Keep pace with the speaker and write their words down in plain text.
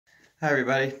Hi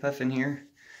everybody, Puffin here.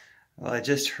 Well, I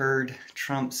just heard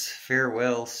Trump's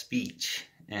farewell speech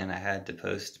and I had to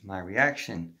post my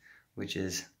reaction, which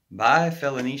is bye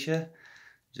Felonicia.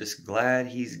 Just glad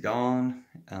he's gone.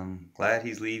 Glad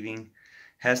he's leaving.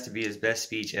 Has to be his best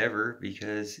speech ever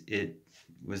because it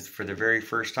was for the very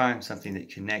first time something that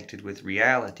connected with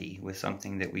reality, with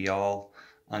something that we all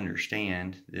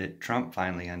understand, that Trump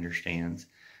finally understands,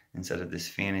 instead of this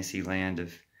fantasy land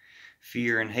of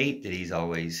fear and hate that he's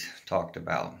always talked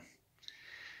about.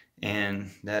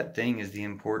 And that thing is the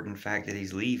important fact that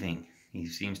he's leaving. He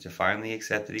seems to finally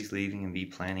accept that he's leaving and be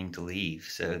planning to leave.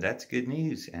 So that's good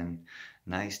news and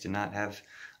nice to not have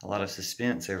a lot of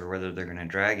suspense over whether they're going to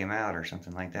drag him out or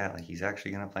something like that. Like he's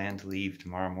actually going to plan to leave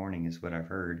tomorrow morning is what I've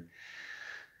heard.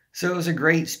 So it was a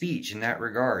great speech in that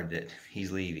regard that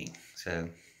he's leaving. So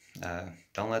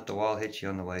don't let the wall hit you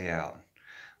on the way out.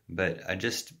 But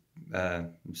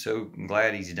I'm so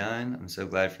glad he's done. I'm so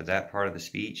glad for that part of the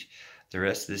speech. The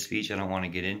rest of the speech I don't want to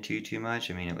get into too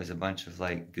much. I mean, it was a bunch of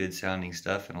like good sounding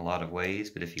stuff in a lot of ways,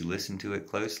 but if you listen to it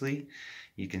closely,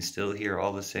 you can still hear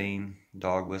all the same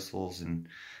dog whistles and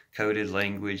coded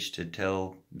language to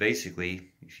tell, basically,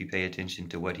 if you pay attention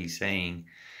to what he's saying.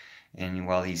 And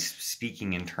while he's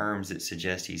speaking in terms that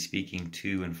suggest he's speaking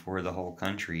to and for the whole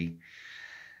country,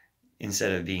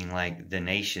 instead of being like the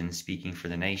nation speaking for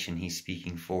the nation, he's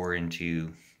speaking for and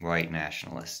to white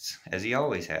nationalists, as he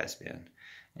always has been.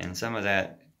 And some of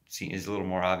that is a little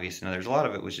more obvious than others. A lot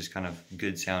of it was just kind of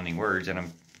good sounding words, and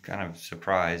I'm kind of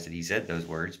surprised that he said those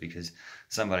words because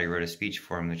somebody wrote a speech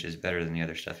for him which is better than the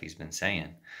other stuff he's been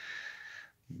saying.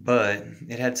 But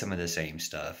it had some of the same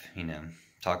stuff,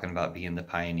 talking about being the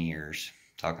pioneers,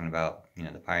 talking about,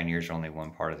 the pioneers are only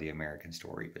one part of the American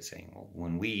story, but saying, well,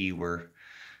 when we were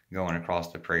going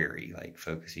across the prairie, like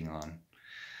focusing on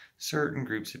certain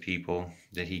groups of people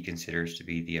that he considers to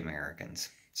be the Americans.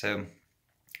 So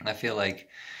I feel like,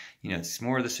 it's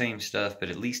more of the same stuff, but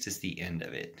at least it's the end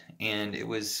of it. And it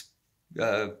was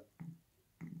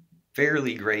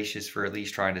fairly gracious for at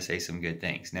least trying to say some good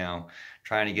things. Now,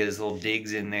 trying to get his little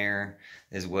digs in there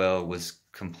as well was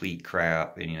complete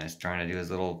crap. And, he's trying to do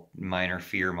his little minor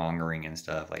fear-mongering and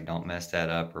stuff, like don't mess that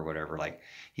up or whatever. Like,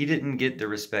 he didn't get the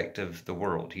respect of the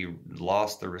world. He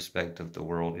lost the respect of the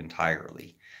world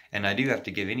entirely. And I do have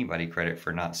to give anybody credit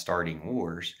for not starting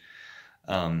wars.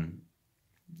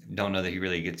 Don't know that he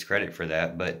really gets credit for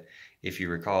that, but if you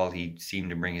recall, he seemed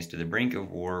to bring us to the brink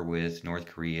of war with North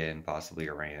Korea and possibly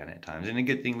Iran at times. And a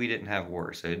good thing we didn't have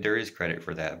war, so there is credit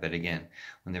for that. But again,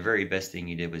 when the very best thing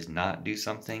he did was not do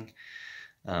something,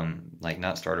 like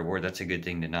not start a war, that's a good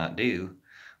thing to not do.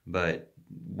 But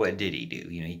what did he do?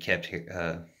 He kept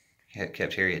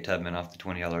Harriet Tubman off the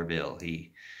 $20 bill.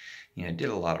 He, did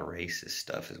a lot of racist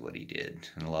stuff is what he did,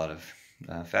 and a lot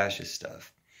of fascist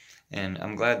stuff. And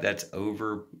I'm glad that's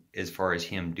over as far as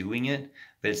him doing it,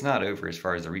 but it's not over as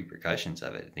far as the repercussions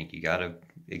of it. I think you got to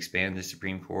expand the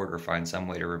Supreme Court or find some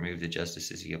way to remove the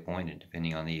justices he appointed,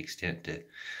 depending on the extent to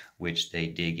which they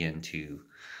dig into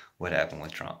what happened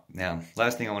with Trump. Now,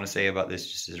 last thing I want to say about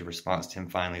this, just as a response to him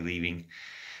finally leaving,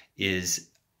 is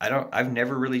I've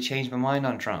never really changed my mind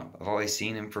on Trump. I've always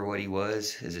seen him for what he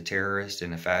was, as a terrorist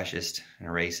and a fascist and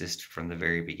a racist from the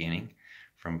very beginning.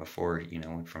 From before,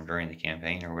 from during the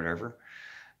campaign or whatever.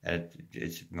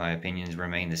 My opinions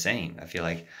remain the same. I feel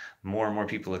like more and more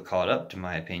people have caught up to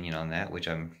my opinion on that, which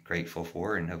I'm grateful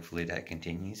for, and hopefully that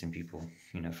continues and people,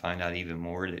 find out even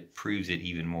more, that proves it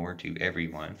even more to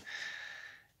everyone.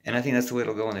 And I think that's the way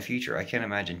it'll go in the future. I can't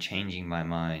imagine changing my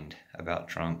mind about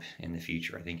Trump in the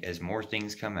future. I think as more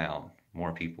things come out,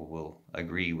 more people will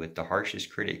agree with the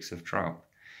harshest critics of Trump.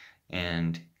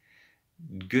 And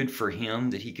good for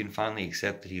him that he can finally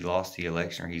accept that he lost the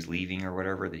election or he's leaving or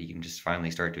whatever, that he can just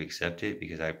finally start to accept it,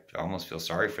 because I almost feel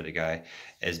sorry for the guy,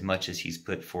 as much as he's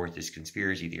put forth his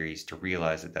conspiracy theories, to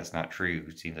realize that that's not true.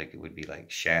 It seems like it would be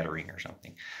like shattering or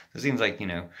something. So it seems like,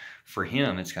 for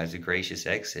him, it's kind of a gracious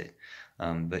exit.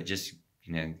 But just,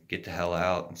 get the hell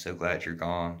out. I'm so glad you're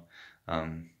gone.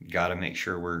 Got to make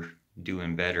sure we're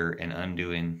doing better and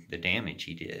undoing the damage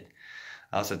he did.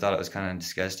 I also thought it was kind of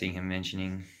disgusting him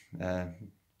mentioning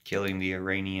killing the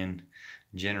Iranian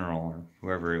general or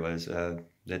whoever it was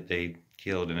that they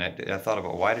killed. And I thought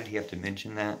about, why did he have to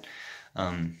mention that?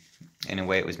 In a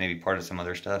way, it was maybe part of some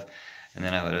other stuff. And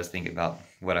then I was thinking about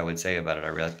what I would say about it. I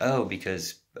realized,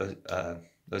 because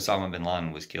Osama bin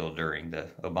Laden was killed during the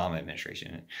Obama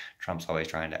administration. Trump's always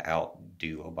trying to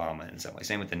outdo Obama in some way.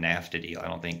 Same with the NAFTA deal. I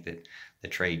don't think that the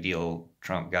trade deal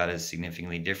Trump got is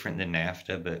significantly different than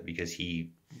NAFTA, but because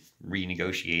he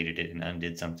renegotiated it and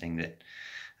undid something that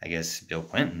I guess Bill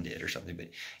Clinton did or something. But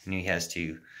he has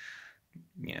to,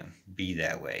 be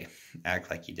that way. act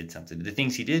like he did something. The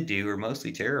things he did do are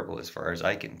mostly terrible as far as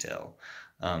I can tell.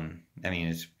 I mean,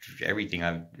 it's everything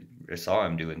I saw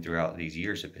him doing throughout these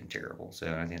years have been terrible.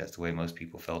 So I think that's the way most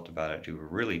people felt about it, who were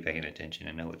really paying attention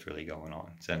and know what's really going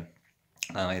on. So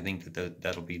I think that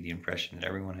that'll be the impression that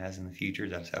everyone has in the future.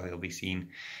 That's how he'll be seen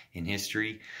in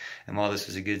history. And while this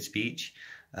was a good speech,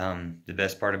 the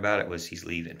best part about it was he's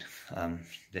leaving.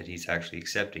 That he's actually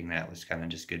accepting that was kind of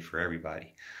just good for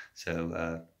everybody.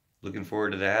 So looking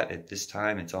forward to that. At this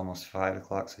time, it's almost 5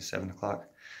 o'clock, so 7 o'clock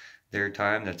their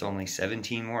time. That's only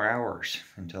 17 more hours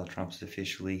until Trump's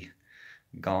officially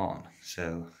gone.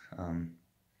 So,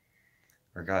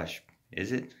 or gosh,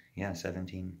 is it? Yeah,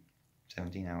 17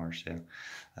 hours.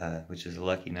 So, which is a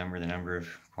lucky number, the number of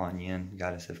Kuan Yin,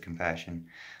 goddess of compassion.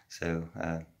 So,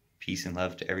 peace and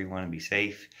love to everyone, and be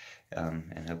safe.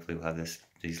 And hopefully we'll have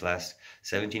these last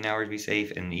 17 hours be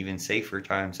safe, and even safer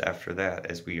times after that,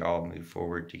 as we all move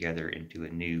forward together into a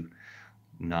new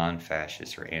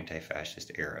non-fascist or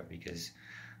anti-fascist era, because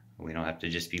we don't have to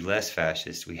just be less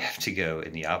fascist. We have to go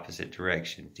in the opposite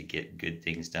direction to get good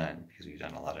things done, because we've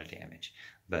done a lot of damage.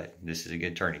 But this is a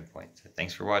good turning point. So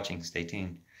thanks for watching. Stay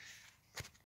tuned.